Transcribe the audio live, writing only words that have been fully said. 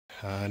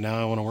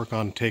Now I want to work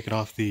on taking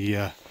off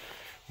the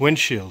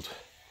windshield.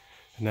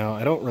 Now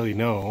I don't really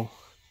know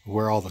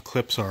where all the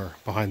clips are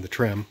behind the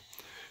trim,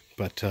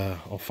 but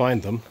I'll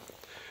find them.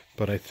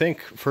 But I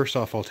think first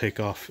off I'll take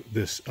off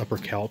this upper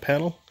cowl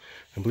panel.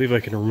 I believe I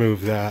can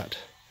remove that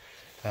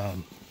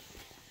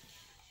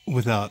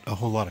without a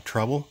whole lot of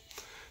trouble.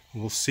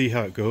 We'll see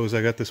how it goes.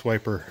 I got this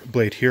wiper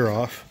blade here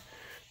off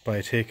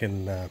by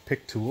taking a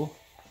pick tool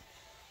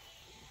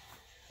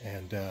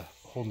and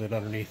holding it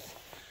underneath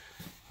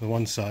the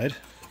one side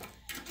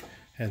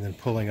and then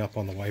pulling up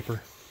on the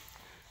wiper.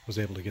 Was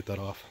able to get that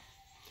off.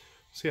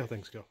 See how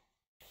things go.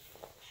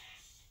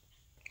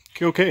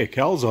 Okay,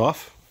 cowl's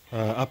off.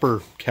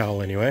 Upper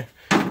cowl anyway.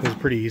 It was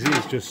pretty easy.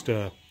 It's just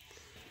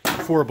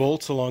 4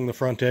 bolts along the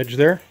front edge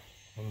there.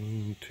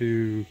 1,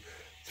 2,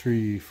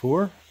 3,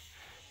 4.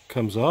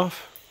 Comes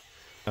off.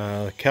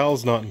 The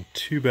cowl's not in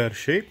too bad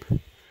shape.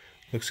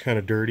 Looks kind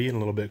of dirty and a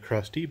little bit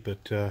crusty,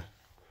 but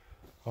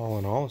all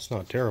in all, it's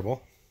not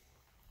terrible.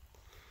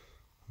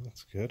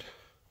 That's good.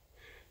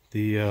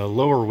 The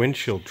lower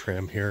windshield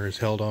trim here is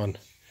held on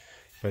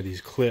by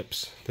these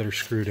clips that are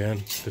screwed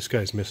in. This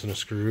guy's missing a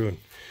screw and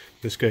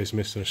this guy's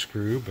missing a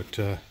screw, but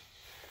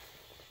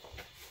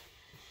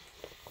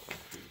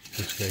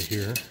this guy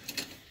here.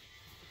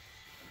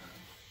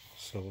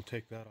 So we'll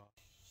take that off.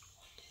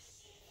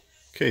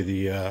 Okay,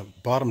 the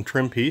bottom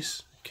trim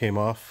piece came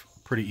off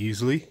pretty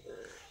easily.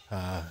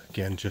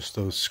 Again, just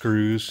those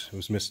screws. It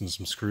was missing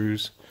some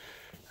screws,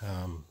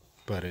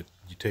 but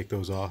you take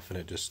those off and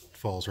it just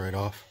falls right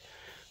off.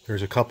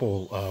 There's a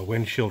couple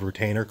windshield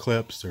retainer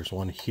clips. There's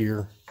one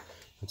here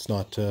that's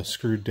not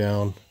screwed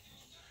down,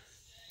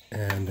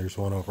 and there's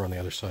one over on the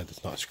other side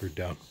that's not screwed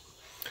down.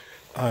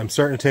 I'm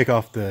starting to take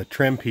off the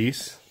trim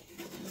piece.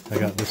 I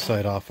got this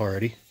side off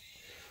already.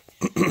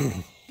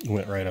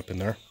 Went right up in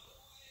there.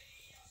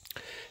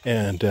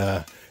 And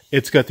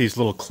it's got these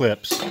little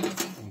clips. You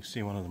can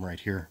see one of them right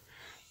here.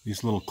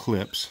 These little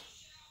clips.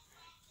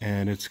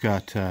 And it's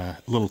got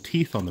little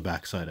teeth on the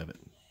back side of it.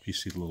 You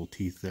see the little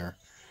teeth there.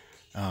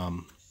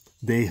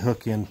 They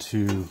hook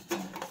into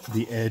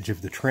the edge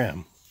of the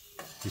trim.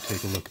 You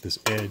take a look at this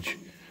edge,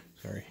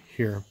 sorry,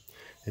 here.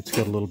 It's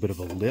got a little bit of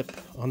a lip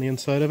on the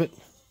inside of it,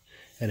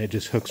 and it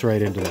just hooks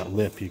right into that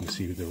lip. You can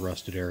see the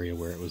rusted area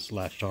where it was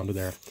latched onto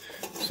there.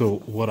 So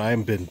what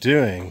I've been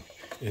doing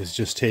is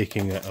just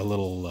taking a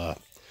little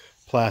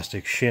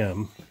plastic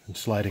shim and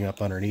sliding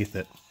up underneath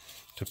it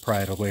to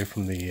pry it away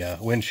from the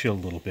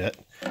windshield a little bit,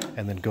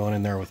 and then going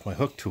in there with my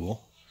hook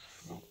tool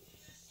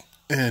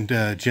and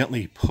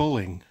gently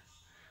pulling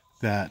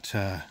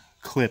that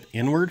clip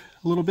inward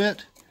a little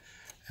bit,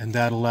 and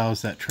that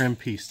allows that trim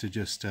piece to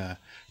just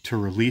to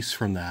release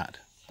from that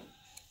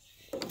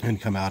and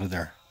come out of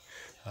there.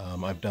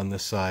 I've done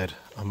this side.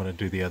 I'm going to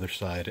do the other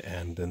side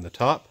and then the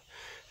top,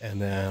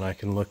 and then I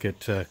can look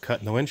at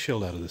cutting the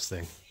windshield out of this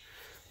thing.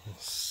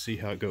 Let's see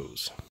how it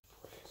goes.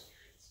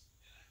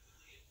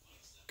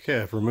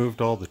 Okay, I've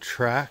removed all the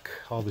track,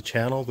 all the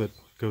channel that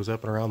goes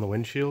up and around the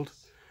windshield.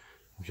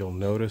 You'll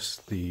notice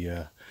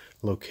the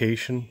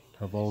location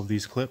of all of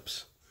these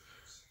clips.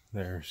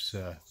 There's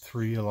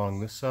 3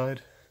 along this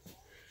side,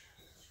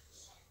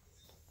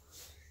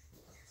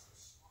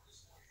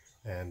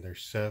 and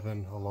there's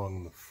 7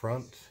 along the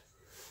front.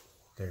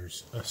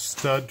 There's a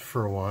stud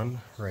for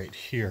one right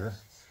here,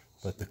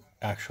 but the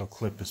actual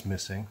clip is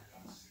missing,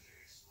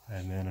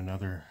 and then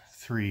another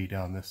 3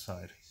 down this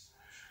side.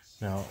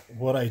 Now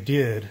what I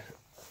did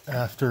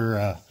after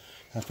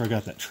I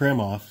got that trim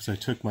off is I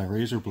took my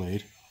razor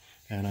blade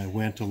and I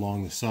went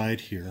along the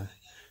side here.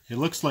 It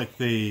looks like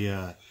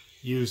they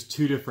used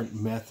 2 different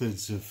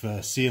methods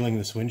of sealing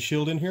this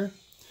windshield in here.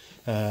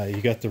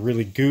 You got the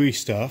really gooey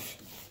stuff.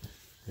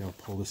 I'll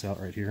pull this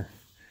out right here.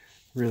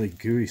 Really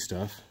gooey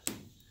stuff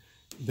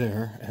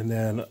there, and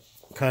then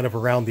kind of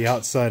around the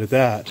outside of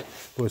that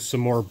was some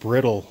more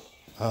brittle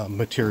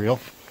material,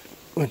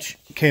 which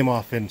came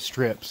off in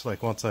strips.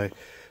 Like once I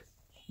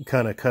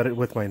kind of cut it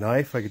with my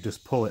knife, I could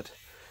just pull it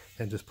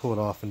and just pull it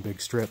off in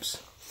big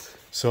strips.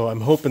 So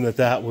I'm hoping that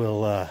that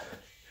will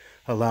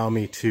allow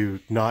me to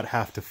not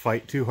have to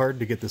fight too hard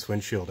to get this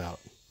windshield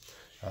out.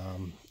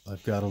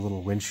 I've got a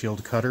little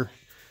windshield cutter,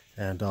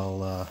 and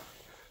I'll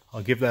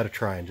give that a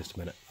try in just a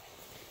minute.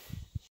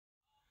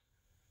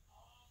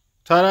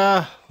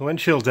 Ta-da! The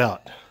windshield's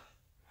out.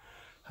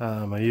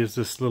 I used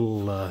this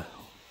little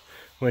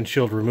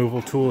windshield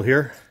removal tool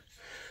here,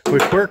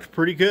 which worked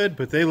pretty good,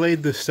 but they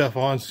laid this stuff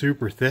on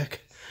super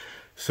thick.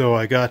 So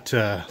I got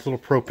a little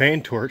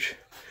propane torch,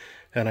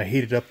 and I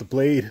heated up the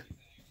blade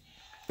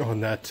on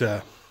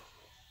that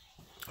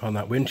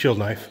windshield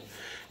knife,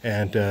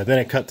 and then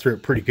it cut through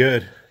it pretty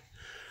good,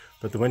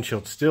 but the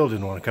windshield still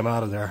didn't want to come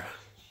out of there.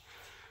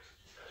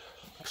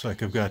 Looks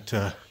like I've got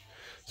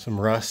some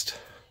rust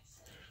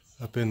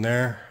up in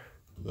there.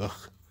 Ugh,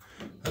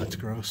 that's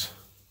gross.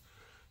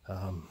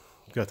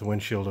 Got the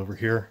windshield over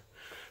here.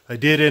 I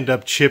did end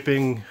up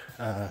chipping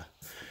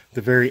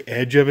the very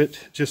edge of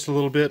it just a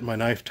little bit. My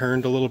knife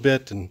turned a little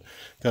bit and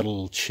got a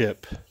little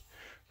chip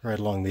right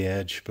along the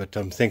edge, but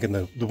I'm thinking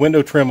the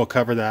window trim will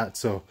cover that,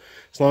 so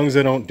as long as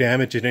I don't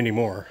damage it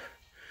anymore,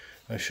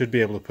 I should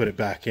be able to put it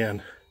back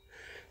in.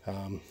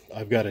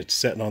 I've got it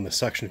sitting on the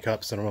suction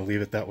cups, and I'm going to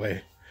leave it that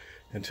way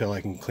until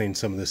I can clean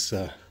some of this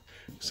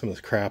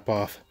crap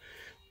off.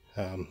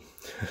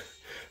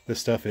 This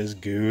stuff is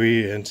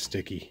gooey and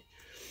sticky.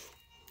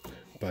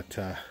 But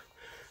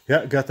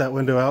yeah, got that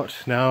window out.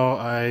 Now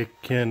I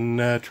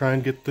can try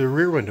and get the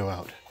rear window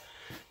out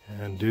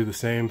and do the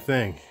same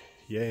thing.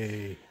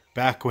 Yay!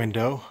 Back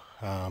window,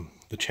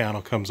 the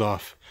channel comes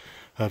off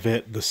of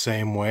it the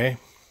same way.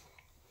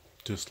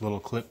 Just little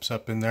clips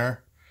up in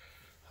there,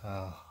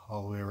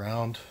 all the way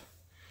around.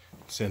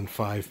 It's in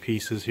 5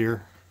 pieces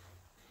here.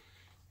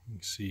 You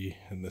can see,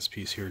 and this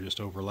piece here just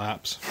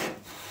overlaps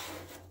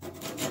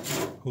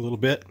a little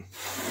bit.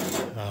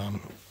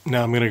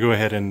 Now I'm going to go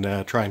ahead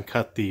and try and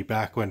cut the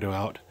back window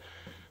out.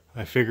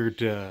 I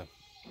figured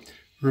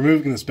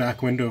removing this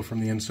back window from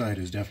the inside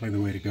is definitely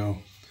the way to go.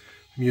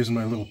 I'm using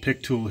my little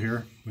pick tool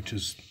here, which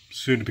is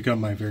soon to become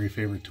my very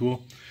favorite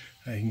tool.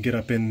 I can get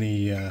up in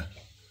the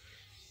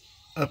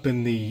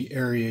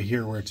area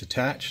here where it's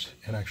attached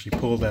and actually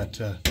pull that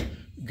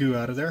goo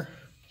out of there.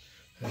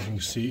 As you can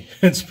see,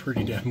 it's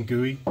pretty damn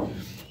gooey.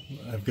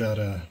 I've got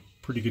a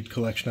pretty good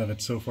collection of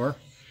it so far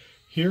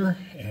here,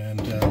 and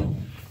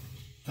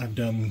I've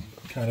done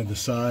kind of the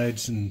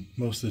sides and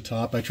most of the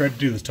top. I tried to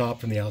do the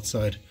top from the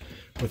outside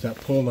with that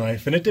pull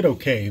knife, and it did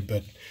okay,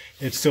 but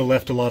it still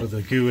left a lot of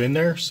the goo in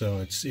there, so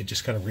it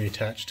just kind of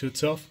reattached to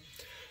itself.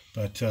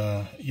 But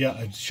yeah,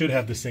 I should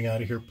have this thing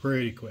out of here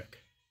pretty quick.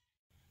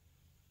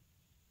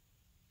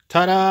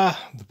 Ta-da!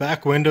 The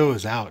back window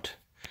is out.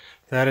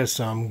 That is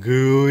some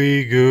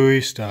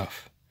gooey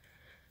stuff.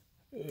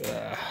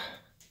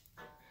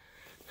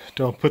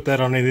 Don't put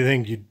that on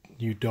anything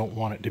you don't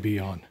want it to be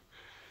on.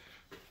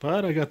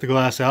 But I got the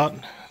glass out.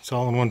 It's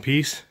all in one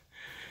piece.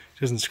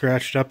 It isn't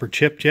scratched up or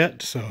chipped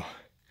yet, so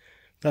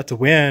that's a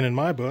win in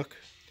my book.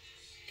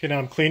 Okay, now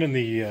I'm cleaning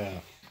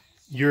the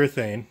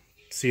urethane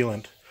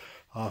sealant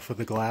off of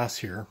the glass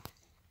here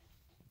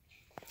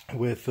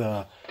with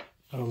a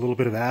little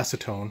bit of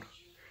acetone,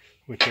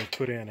 which I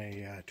put in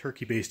a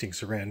turkey basting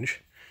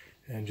syringe,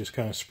 and just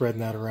kind of spreading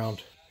that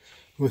around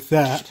with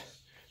that.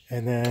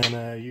 And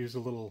then use a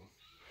little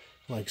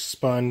like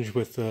sponge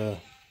with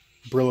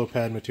Brillo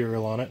pad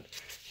material on it,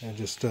 and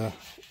just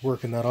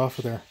working that off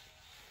of there.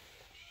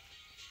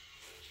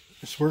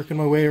 Just working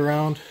my way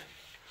around,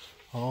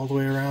 all the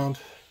way around,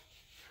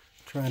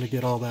 trying to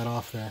get all that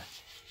off there.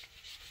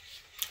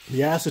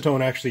 The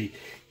acetone actually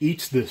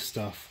eats this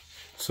stuff,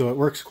 so it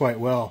works quite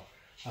well.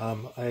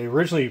 I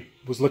originally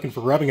was looking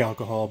for rubbing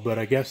alcohol, but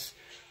I guess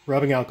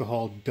rubbing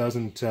alcohol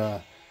doesn't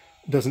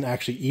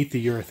actually eat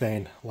the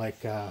urethane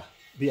like the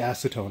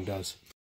acetone does.